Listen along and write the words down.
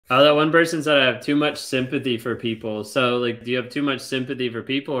Oh, that one person said I have too much sympathy for people. So, like, do you have too much sympathy for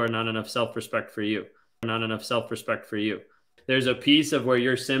people or not enough self-respect for you? Not enough self-respect for you. There's a piece of where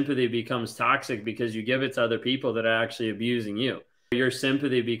your sympathy becomes toxic because you give it to other people that are actually abusing you. Your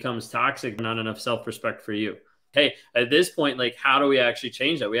sympathy becomes toxic, not enough self-respect for you. Hey, at this point, like, how do we actually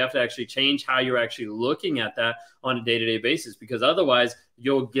change that? We have to actually change how you're actually looking at that on a day-to-day basis, because otherwise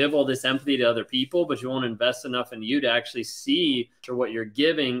you'll give all this empathy to other people, but you won't invest enough in you to actually see what you're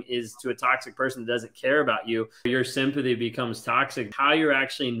giving is to a toxic person that doesn't care about you. Your sympathy becomes toxic. How you're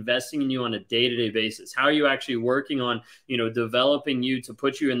actually investing in you on a day-to-day basis, how are you actually working on, developing you to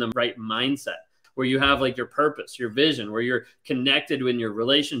put you in the right mindset, where you have like your purpose, your vision, where you're connected in your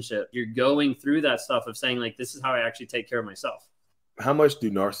relationship. You're going through that stuff of saying like, this is how I actually take care of myself. How much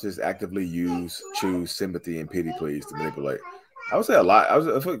do narcissists actively choose sympathy and pity please to manipulate? I would say a lot. I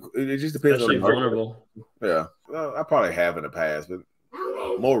feel like it just depends. Especially on the vulnerable. Yeah. Well, I probably have in the past, but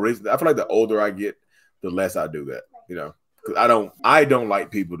more recently, I feel like the older I get, the less I do that, because I don't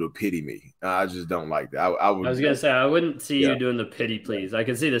like people to pity me. I just don't like that. I was gonna say I wouldn't see you doing the pity please. I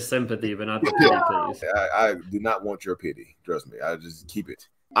can see the sympathy, but not the pity please. I do not want your pity. Trust me. I just keep it.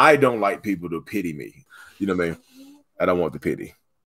 I don't like people to pity me. You know what I mean? I don't want the pity.